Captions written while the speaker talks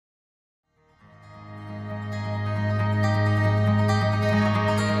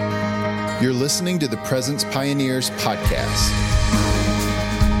You're listening to the Presence Pioneers podcast.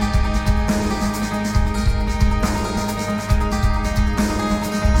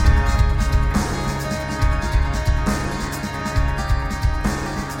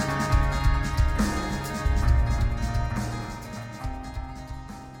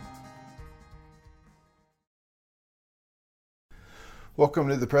 Welcome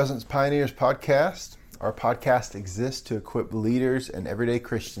to the Presence Pioneers podcast. Our podcast exists to equip leaders and everyday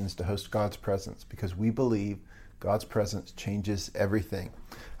Christians to host God's presence because we believe God's presence changes everything.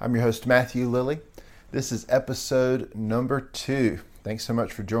 I'm your host, Matthew Lilly. This is episode number 2. Thanks so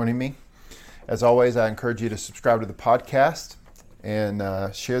much for joining me. As always, I encourage you to subscribe to the podcast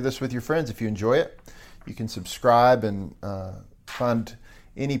and share this with your friends if you enjoy it. You can subscribe and find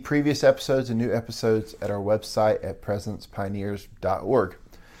any previous episodes and new episodes at our website at presencepioneers.org.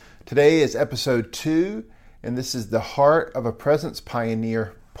 Today is episode 2, and this is the Heart of a Presence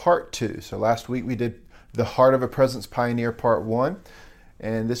Pioneer part 2. So last week we did the Heart of a Presence Pioneer part 1,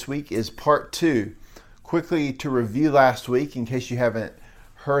 and this week is part 2. Quickly to review last week, in case you haven't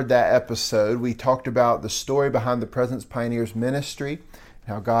heard that episode, we talked about the story behind the Presence Pioneers ministry,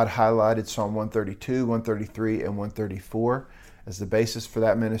 and how God highlighted Psalm 132, 133, and 134 as the basis for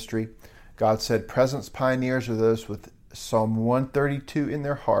that ministry. God said Presence Pioneers are those with Psalm 132 in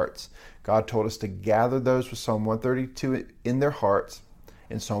their hearts. God told us to gather those with Psalm 132 in their hearts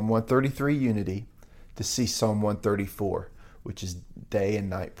and Psalm 133 unity to see Psalm 134, which is day and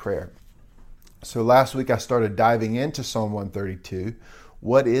night prayer. So last week I started diving into Psalm 132.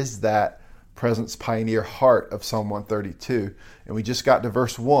 What is that Presence Pioneer heart of Psalm 132? And we just got to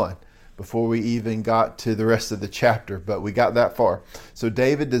verse 1 before we even got to the rest of the chapter, but we got that far. So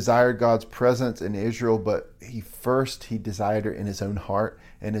David desired God's presence in Israel, but he desired it in his own heart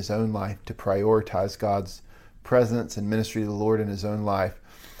and his own life, to prioritize God's presence and ministry to the Lord in his own life.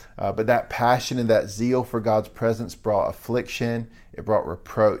 But that passion and that zeal for God's presence brought affliction, it brought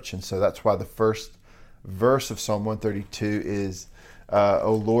reproach. And so that's why the first verse of Psalm 132 is,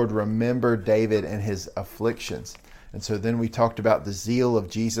 O Lord, remember David and his afflictions. And so then we talked about the zeal of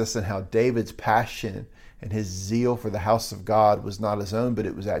Jesus and how David's passion and his zeal for the house of God was not his own, but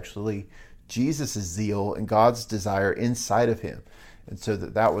it was actually Jesus' zeal and God's desire inside of him. And so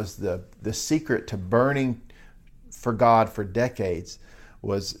that was the secret to burning for God for decades,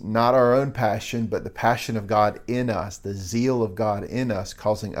 was not our own passion, but the passion of God in us, the zeal of God in us,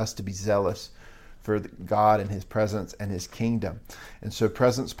 causing us to be zealous for God and his presence and his kingdom. And so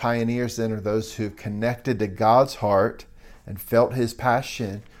Presence Pioneers then are those who've connected to God's heart and felt his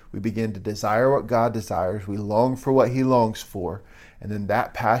passion. We begin to desire what God desires. We long for what he longs for. And then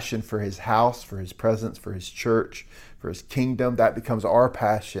that passion for his house, for his presence, for his church, for his kingdom, that becomes our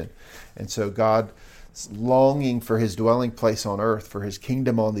passion. And so God's longing for his dwelling place on earth, for his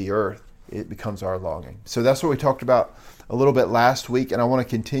kingdom on the earth, it becomes our longing. So that's what we talked about a little bit last week, and I want to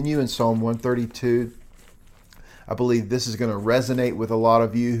continue in Psalm 132. I believe this is going to resonate with a lot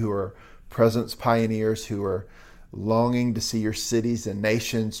of you who are Presence Pioneers, who are longing to see your cities and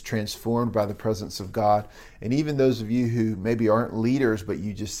nations transformed by the presence of God. And even those of you who maybe aren't leaders, but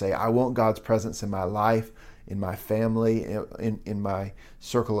you just say, I want God's presence in my life, in my family, in my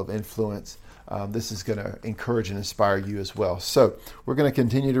circle of influence. This is going to encourage and inspire you as well. So we're going to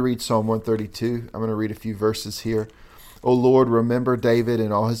continue to read Psalm 132. I'm going to read a few verses here. O Lord, remember David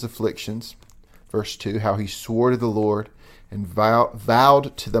and all his afflictions. Verse 2, how he swore to the Lord and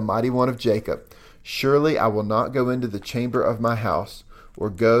vowed to the mighty one of Jacob, surely I will not go into the chamber of my house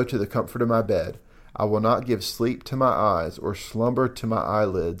or go to the comfort of my bed. I will not give sleep to my eyes or slumber to my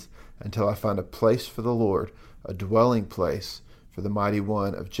eyelids until I find a place for the Lord, a dwelling place for the mighty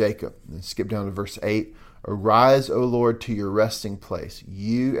one of Jacob. And then skip down to verse 8. Arise, O Lord, to your resting place,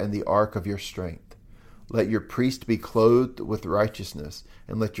 you and the ark of your strength. Let your priest be clothed with righteousness,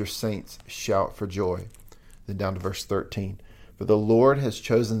 and let your saints shout for joy. Then down to verse 13. For the Lord has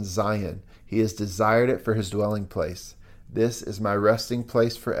chosen Zion. He has desired it for his dwelling place. This is my resting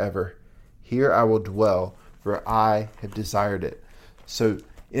place forever. Here I will dwell, for I have desired it. So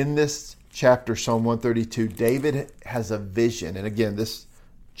in this chapter, Psalm 132, David has a vision. And again, this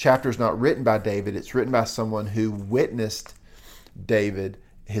chapter is not written by David. It's written by someone who witnessed David,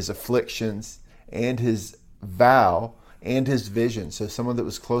 his afflictions, and his vow, and his vision. So someone that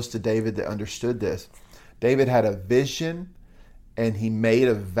was close to David that understood this. David had a vision and he made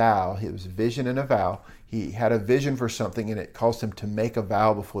a vow. It was a vision and a vow. He had a vision for something and it caused him to make a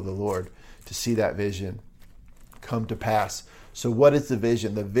vow before the Lord to see that vision come to pass. So what is the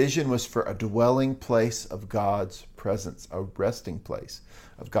vision? The vision was for a dwelling place of God's presence, a resting place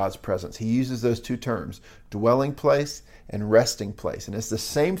of God's presence. He uses those two terms, dwelling place and resting place. And it's the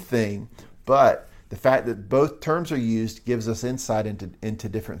same thing But the fact that both terms are used gives us insight into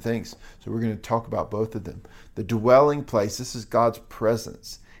different things. So we're going to talk about both of them. The dwelling place, this is God's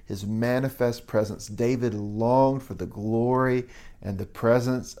presence, his manifest presence. David longed for the glory and the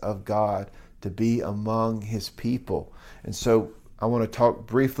presence of God to be among his people. And so I want to talk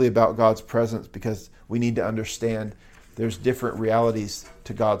briefly about God's presence because we need to understand there's different realities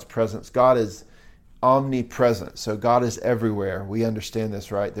to God's presence. God is omnipresent, so God is everywhere. We understand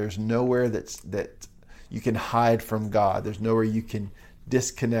this, right? There's nowhere that you can hide from God. There's nowhere you can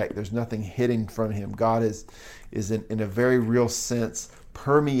disconnect. There's nothing hidden from him. God is in a very real sense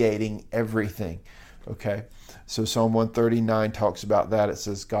permeating everything. Okay, so Psalm 139 talks about that. It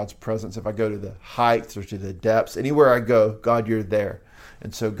says God's presence. If I go to the heights or to the depths, anywhere I go, God, you're there.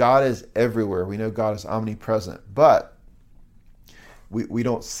 And so God is everywhere. We know God is omnipresent, but we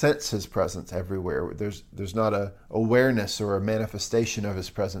don't sense his presence everywhere. There's not a awareness or a manifestation of his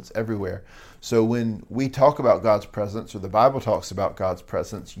presence everywhere. So when we talk about God's presence, or the Bible talks about God's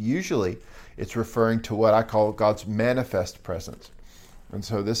presence, usually it's referring to what I call God's manifest presence. And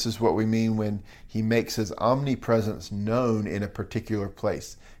so this is what we mean when he makes his omnipresence known in a particular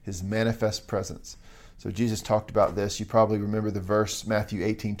place, his manifest presence. So Jesus talked about this. You probably remember the verse, Matthew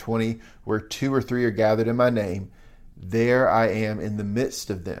 18:20, where 2 or 3 are gathered in my name, there I am in the midst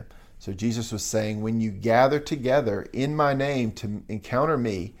of them. So Jesus was saying, when you gather together in my name to encounter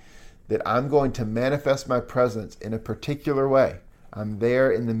me, that I'm going to manifest my presence in a particular way. I'm there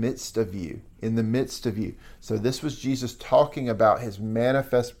in the midst of you, in the midst of you. So this was Jesus talking about his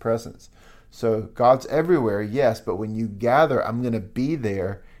manifest presence. So God's everywhere, yes, but when you gather, I'm going to be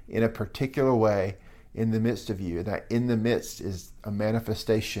there in a particular way in the midst of you. And that in the midst is a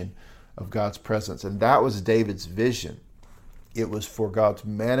manifestation of God's presence. And that was David's vision. It was for God's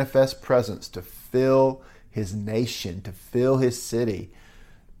manifest presence to fill his nation, to fill his city,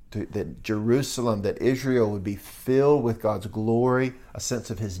 that Jerusalem, that Israel would be filled with God's glory, a sense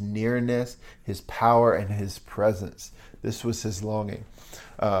of his nearness, his power, and his presence. This was his longing.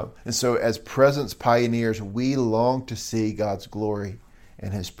 And so as presence pioneers, we long to see God's glory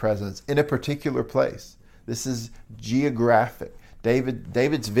and his presence in a particular place. This is geographic.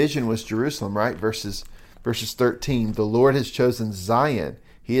 David's vision was Jerusalem, right? Verses 13, the Lord has chosen Zion.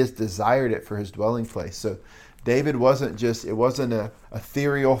 He has desired it for his dwelling place. So David it wasn't a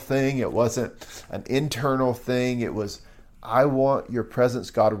ethereal thing. It wasn't an internal thing. It was, I want your presence,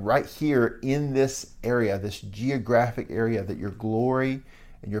 God, right here in this area, this geographic area, that your glory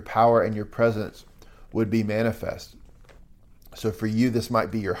and your power and your presence would be manifest. So for you, this might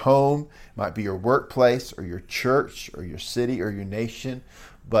be your home, might be your workplace or your church or your city or your nation,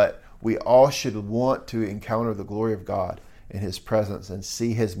 but we all should want to encounter the glory of God in his presence and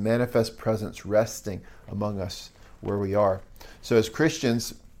see his manifest presence resting among us where we are. So as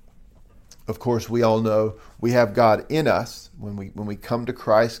Christians, of course, we all know we have God in us. When we come to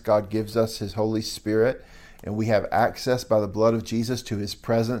Christ, God gives us his Holy Spirit, and we have access by the blood of Jesus to his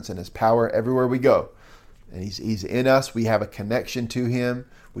presence and his power everywhere we go. And he's in us. We have a connection to him.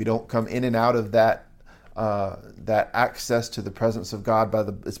 We don't come in and out of that access to the presence of God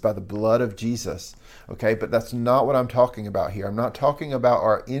it's by the blood of Jesus. Okay, but that's not what I'm talking about here. I'm not talking about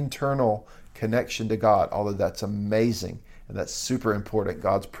our internal connection to God, although that's amazing and that's super important.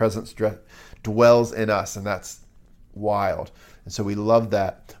 God's presence dwells in us, and that's wild. And so we love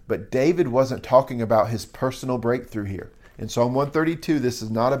that. But David wasn't talking about his personal breakthrough here. In Psalm 132, this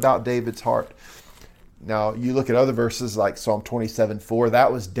is not about David's heart. Now, you look at other verses like Psalm 27:4,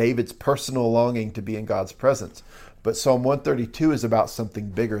 that was David's personal longing to be in God's presence. But Psalm 132 is about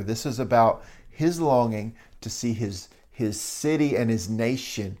something bigger. This is about his longing to see his city and his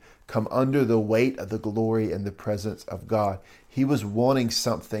nation come under the weight of the glory and the presence of God. He was wanting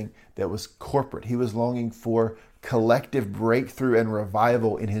something that was corporate. He was longing for collective breakthrough and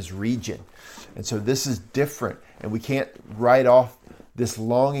revival in his region. And so this is different. And we can't write off this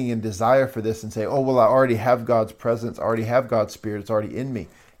longing and desire for this and say, oh, well, I already have God's presence, I already have God's Spirit, it's already in me.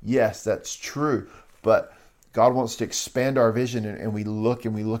 Yes, that's true. But God wants to expand our vision, and we look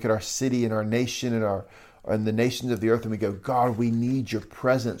at our city and our nation and the nations of the earth, and we go, God, we need your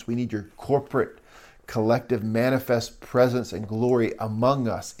presence. We need your corporate, collective, manifest presence and glory among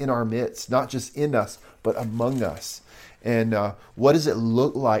us, in our midst, not just in us, but among us. And what does it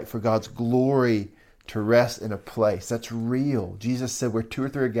look like for God's glory to rest in a place? That's real. Jesus said, where 2 or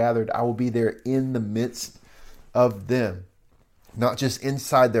 3 are gathered, I will be there in the midst of them. Not just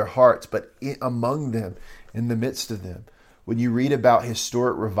inside their hearts, but among them, in the midst of them. When you read about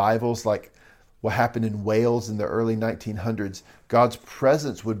historic revivals like what happened in Wales in the early 1900s, God's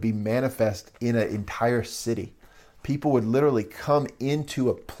presence would be manifest in an entire city. People would literally come into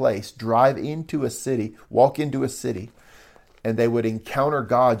a place, drive into a city, walk into a city, and they would encounter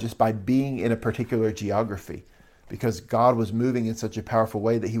God just by being in a particular geography, because God was moving in such a powerful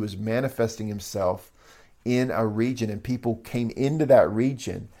way that he was manifesting himself in a region, and people came into that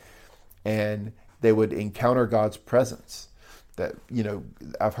region and they would encounter God's presence. That,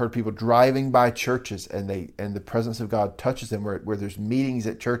 I've heard people driving by churches and the presence of God touches them, where there's meetings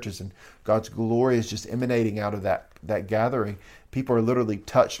at churches and God's glory is just emanating out of that gathering. People are literally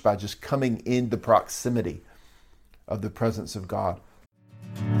touched by just coming in the proximity of the presence of God.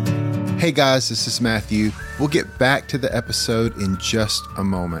 Hey guys, this is Matthew. We'll get back to the episode in just a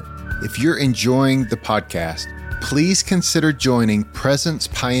moment. If you're enjoying the podcast, please consider joining Presence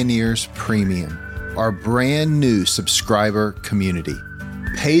Pioneers Premium, our brand new subscriber community.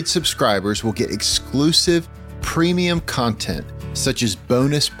 Paid subscribers will get exclusive premium content such as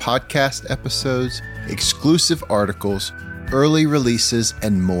bonus podcast episodes, exclusive articles, early releases,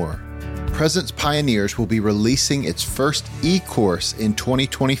 and more. Presence Pioneers will be releasing its first e-course in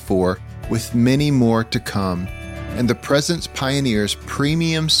 2024 with many more to come. And the Presence Pioneers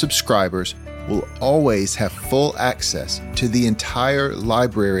premium subscribers will always have full access to the entire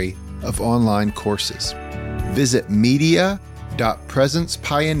library of online courses. Visit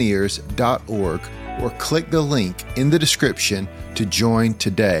media.presencepioneers.org or click the link in the description to join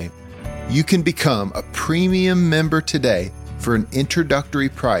today. You can become a premium member today for an introductory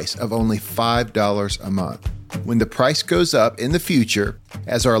price of only $5 a month. When the price goes up in the future,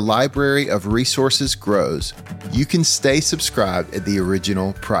 as our library of resources grows, you can stay subscribed at the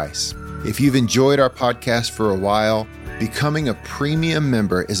original price. If you've enjoyed our podcast for a while, becoming a premium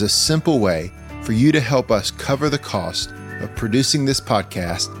member is a simple way for you to help us cover the cost of producing this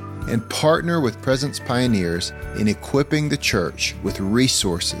podcast and partner with Presence Pioneers in equipping the church with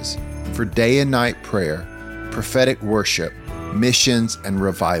resources for day and night prayer, prophetic worship, missions, and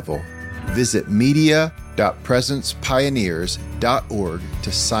revival. Visit media.presencepioneers.org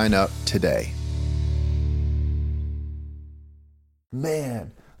to sign up today.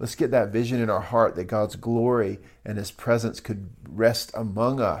 Man, let's get that vision in our heart that God's glory and his presence could rest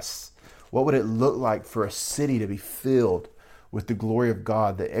among us. What would it look like for a city to be filled with the glory of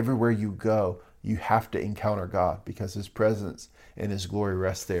God, that everywhere you go, you have to encounter God because his presence and his glory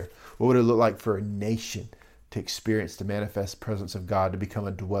rest there? What would it look like for a nation to experience the manifest presence of God, to become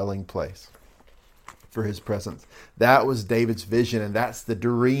a dwelling place for his presence? That was David's vision, and that's the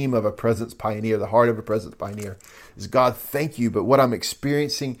dream of a presence pioneer. The heart of a presence pioneer is, God, thank you, but what I'm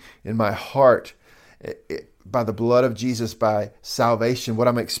experiencing in my heart, by the blood of Jesus, by salvation, what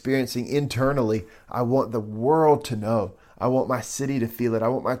I'm experiencing internally, I want the world to know. I want my city to feel it. I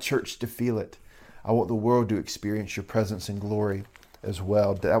want my church to feel it. I want the world to experience your presence and glory as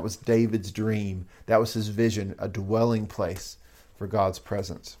well. That was David's dream. That was his vision, a dwelling place for God's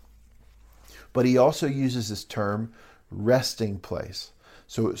presence. But he also uses this term, resting place.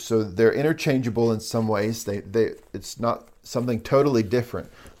 So they're interchangeable in some ways. It's not something totally different,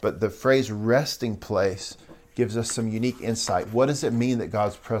 but the phrase resting place gives us some unique insight. What does it mean that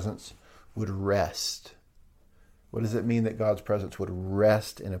God's presence would rest? What does it mean that God's presence would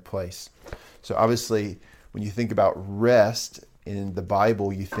rest in a place? So obviously, when you think about rest in the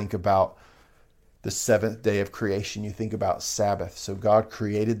Bible, you think about the seventh day of creation. You think about Sabbath. So God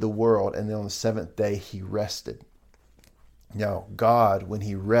created the world, and then on the seventh day, he rested. Now, God, when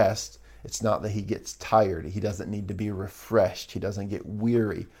he rests, it's not that he gets tired. He doesn't need to be refreshed. He doesn't get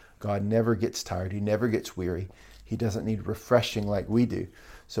weary. God never gets tired. He never gets weary. He doesn't need refreshing like we do.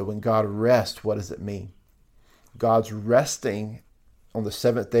 So when God rests, what does it mean? God's resting on the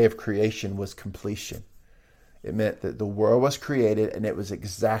seventh day of creation was completion. It meant that the world was created and it was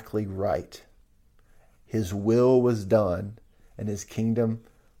exactly right. His will was done and his kingdom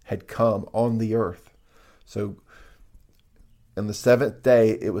had come on the earth. So on the seventh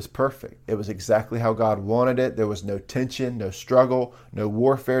day, it was perfect. It was exactly how God wanted it. There was no tension, no struggle, no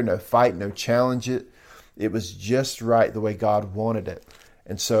warfare, no fight, no challenge. It was just right the way God wanted it.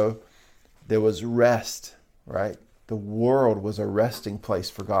 And so there was rest, right? The world was a resting place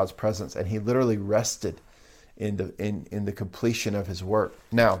for God's presence, and he literally rested in the completion of his work.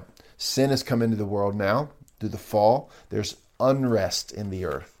 Now, sin has come into the world now through the fall. There's unrest in the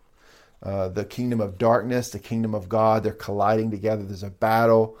earth. The kingdom of darkness, the kingdom of God, they're colliding together. There's a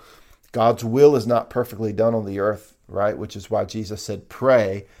battle. God's will is not perfectly done on the earth, right? Which is why Jesus said,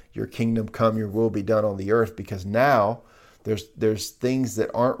 pray, your kingdom come, your will be done on the earth, because now there's things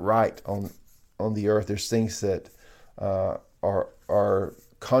that aren't right on the earth. There's things that are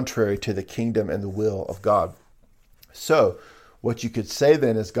contrary to the kingdom and the will of God. So what you could say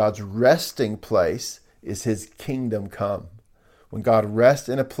then is God's resting place is his kingdom come. When God rests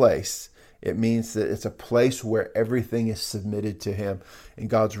in a place, it means that it's a place where everything is submitted to him. In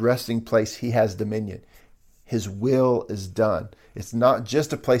God's resting place, he has dominion. His will is done. It's not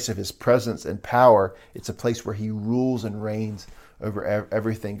just a place of his presence and power. It's a place where he rules and reigns over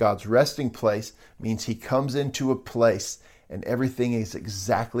everything. God's resting place means he comes into a place and everything is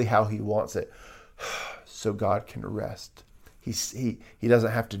exactly how he wants it. So God can rest. He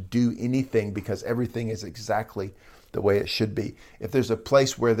doesn't have to do anything because everything is exactly the way it should be. If there's a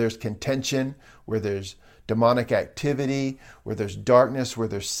place where there's contention, where there's demonic activity, where there's darkness, where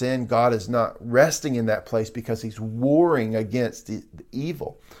there's sin, God is not resting in that place because he's warring against the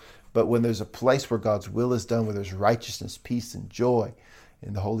evil. But when there's a place where God's will is done, where there's righteousness, peace, and joy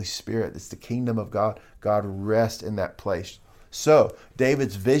in the Holy Spirit, it's the kingdom of God. God rests in that place. So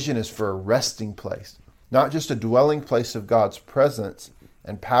David's vision is for a resting place, not just a dwelling place of God's presence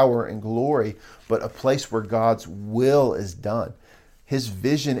and power and glory, but a place where God's will is done. His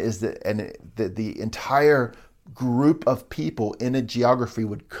vision is that the entire group of people in a geography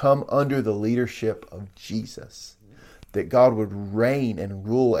would come under the leadership of Jesus, that God would reign and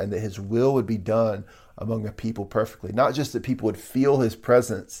rule and that his will would be done among a people perfectly. Not just that people would feel his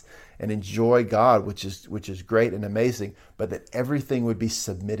presence and enjoy God, which is great and amazing, but that everything would be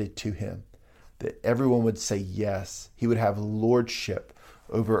submitted to him, that everyone would say yes. He would have lordship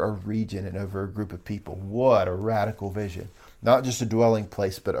over a region and over a group of people. What a radical vision. Not just a dwelling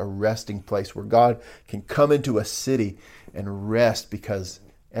place, but a resting place where God can come into a city and rest because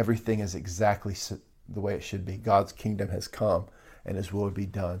everything is exactly the way it should be. God's kingdom has come and his will would be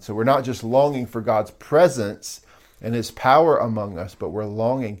done. So we're not just longing for God's presence and his power among us, but we're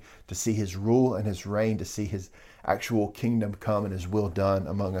longing to see his rule and his reign, to see his actual kingdom come and his will done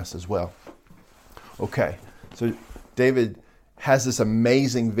among us as well. Okay, so David has this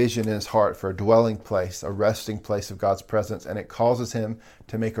amazing vision in his heart for a dwelling place, a resting place of God's presence, and it causes him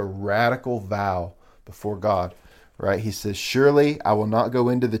to make a radical vow before God, right? He says, "Surely I will not go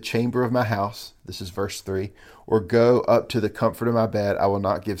into the chamber of my house," this is verse 3, "or go up to the comfort of my bed. I will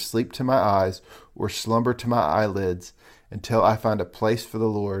not give sleep to my eyes or slumber to my eyelids until I find a place for the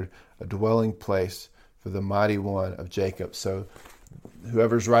Lord, a dwelling place for the mighty one of Jacob." So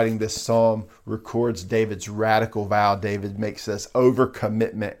whoever's writing this psalm records David's radical vow. David makes this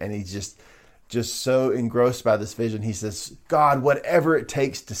overcommitment, and he's just so engrossed by this vision. He says, "God, whatever it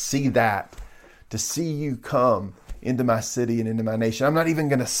takes to see that, to see you come into my city and into my nation. I'm not even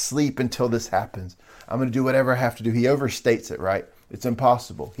going to sleep until this happens. I'm going to do whatever I have to do." He overstates it, right? It's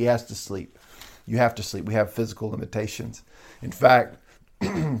impossible. He has to sleep. You have to sleep. We have physical limitations. In fact,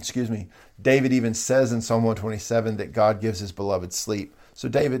 excuse me, David even says in Psalm 127 that God gives his beloved sleep. So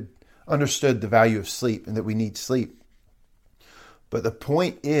David understood the value of sleep and that we need sleep. But the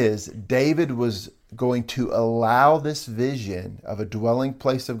point is, David was going to allow this vision of a dwelling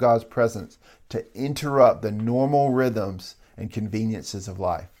place of God's presence to interrupt the normal rhythms and conveniences of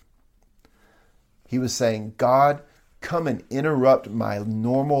life. He was saying, "God, come and interrupt my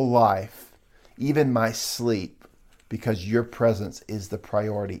normal life, even my sleep, because your presence is the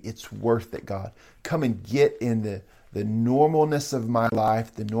priority. It's worth it, God. Come and get in the normalness of my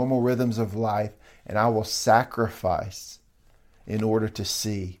life, the normal rhythms of life, and I will sacrifice in order to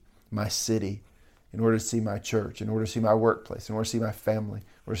see my city, in order to see my church, in order to see my workplace, in order to see my family,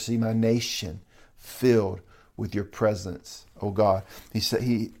 in order to see my nation filled with your presence, oh God." There's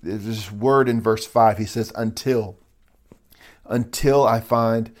this word in verse 5. He says, until I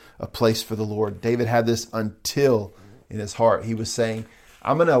find a place for the Lord. David had this until in his heart. He was saying,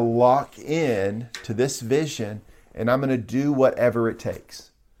 I'm going to lock in to this vision and I'm going to do whatever it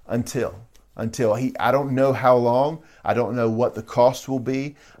takes until I don't know how long. I don't know what the cost will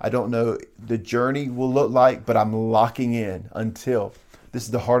be. I don't know the journey will look like, but I'm locking in until. This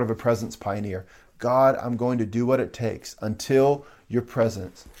is the heart of a presence pioneer. God, I'm going to do what it takes until your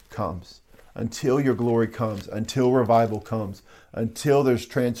presence comes, until your glory comes, until revival comes, until there's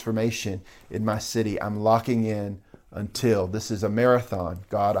transformation in my city. I'm locking in until. This is a marathon.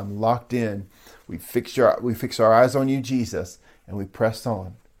 God, I'm locked in. We fix our eyes on you, Jesus, and we press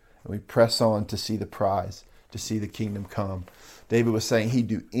on. And we press on to see the prize, to see the kingdom come. David was saying he'd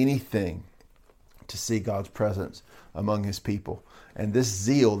do anything to see God's presence among his people. And this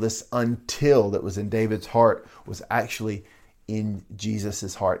zeal, this until that was in David's heart was actually in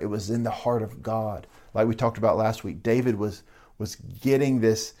Jesus' heart. It was in the heart of God. Like we talked about last week, David was getting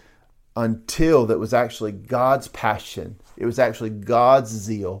this until that was actually God's passion. It was actually God's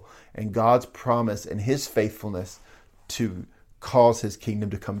zeal and God's promise and his faithfulness to cause his kingdom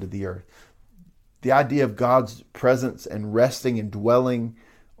to come to the earth. The idea of God's presence and resting and dwelling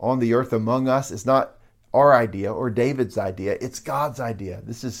on the earth among us is not our idea or David's idea. It's God's idea.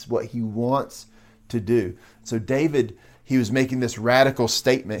 This is what he wants to do. So David, he was making this radical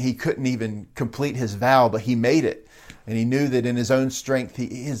statement. He couldn't even complete his vow, but he made it. And he knew that in his own strength,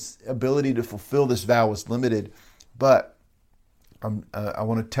 his ability to fulfill this vow was limited. But I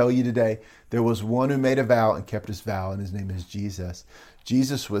want to tell you today, there was one who made a vow and kept his vow, and his name is Jesus.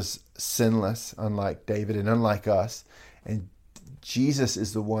 Jesus was sinless, unlike David and unlike us. And Jesus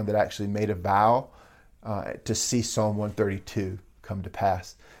is the one that actually made a vow to see Psalm 132 come to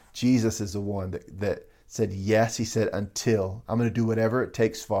pass. Jesus is the one that said yes. He said, until I'm going to do whatever it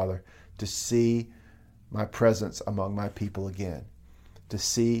takes, Father, to see my presence among my people again, to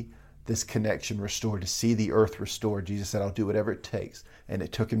see this connection restored, to see the earth restored. Jesus said, I'll do whatever it takes. And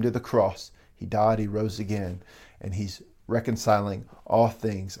it took him to the cross. He died, he rose again, and he's reconciling all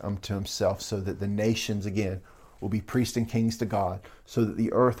things unto himself so that the nations again will be priests and kings to God, so that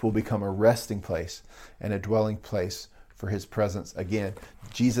the earth will become a resting place and a dwelling place for his presence again.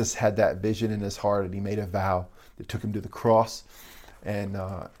 Jesus had that vision in his heart, and he made a vow that took him to the cross and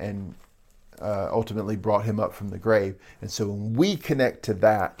ultimately brought him up from the grave. And so when we connect to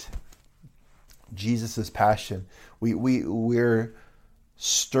that, Jesus' passion, we're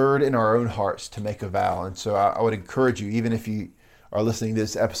stirred in our own hearts to make a vow. And so I would encourage you, even if you are listening to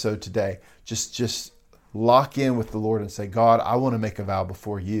this episode today, just lock in with the Lord and say, God, I want to make a vow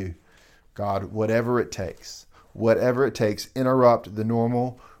before you. God, whatever it takes, interrupt the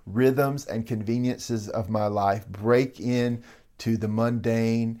normal rhythms and conveniences of my life, break in to the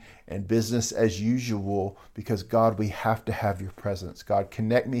mundane and business as usual, because God, we have to have your presence. God,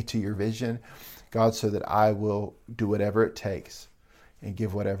 connect me to your vision, God, so that I will do whatever it takes and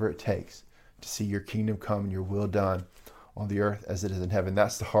give whatever it takes to see your kingdom come and your will done on the earth as it is in heaven.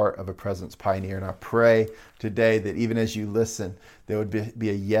 That's the heart of a presence pioneer. And I pray today that even as you listen, there would be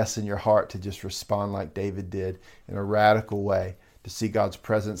a yes in your heart to just respond like David did in a radical way, to see God's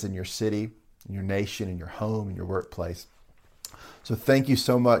presence in your city, in your nation, in your home, in your workplace. So thank you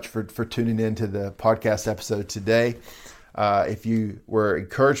so much for tuning in to the podcast episode today. If you were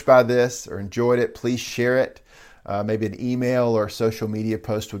encouraged by this or enjoyed it, please share it. Maybe an email or a social media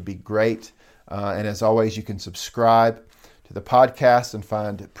post would be great. And as always, you can subscribe to the podcast and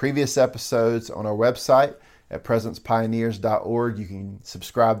find previous episodes on our website at presencepioneers.org. You can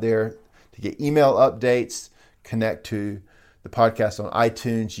subscribe there to get email updates, connect to the podcast on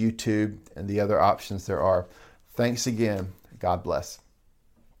iTunes, YouTube, and the other options there are. Thanks again. God bless.